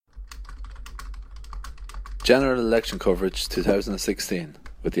General election coverage 2016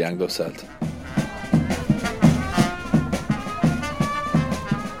 with the Anglo-Celt.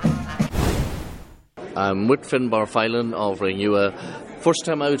 I'm with Finbar Filan of Renew. First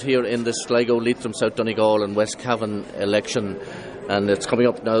time out here in the Sligo, Leitrim, South Donegal and West Cavan election, and it's coming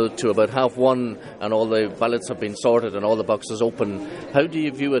up now to about 1:30 and all the ballots have been sorted and all the boxes open. How do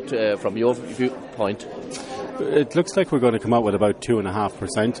you view it from your viewpoint? It looks like we're going to come out with about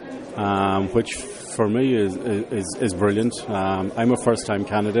 2.5%, which for me is brilliant. I'm a first-time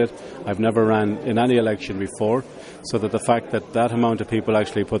candidate. I've never ran in any election before, so that the fact that that amount of people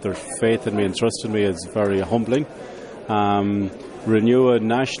actually put their faith in me and trust in me is very humbling. Renew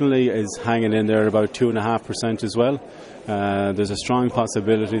nationally is hanging in there about 2.5% as well. There's a strong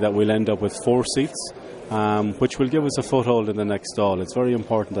possibility that we'll end up with 4 seats, which will give us a foothold in the next Dáil. It's very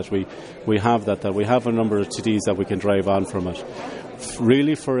important that we have that we have a number of cities that we can drive on from it.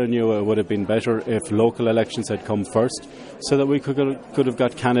 Really, for Renew, it would have been better if local elections had come first, so that we could have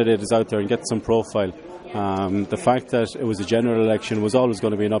got candidates out there and get some profile. The fact that it was a general election was always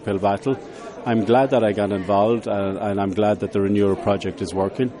going to be an uphill battle. I'm glad that I got involved, and I'm glad that the Renew project is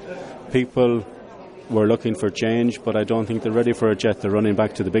working. People were looking for change, but I don't think they're ready for it yet. They're running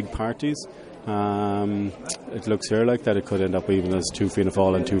back to the big parties. It looks here like that it could end up even as 2 Fianna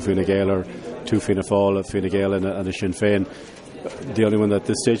Fáil and 2 Fine Gael, or 2 Fianna Fáil, a Fine Gael and a Sinn Féin. The only one at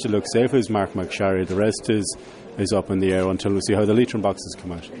this stage that looks safe is Mark McSharry. The rest is up in the air until we see how the Leitrim boxes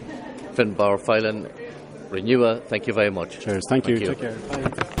come out. Finbar Filan, Renew, thank you very much. Cheers, thank you. Take care.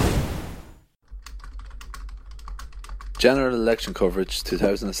 Bye. General election coverage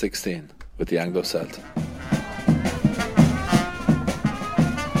 2016 with the Anglo-Celt.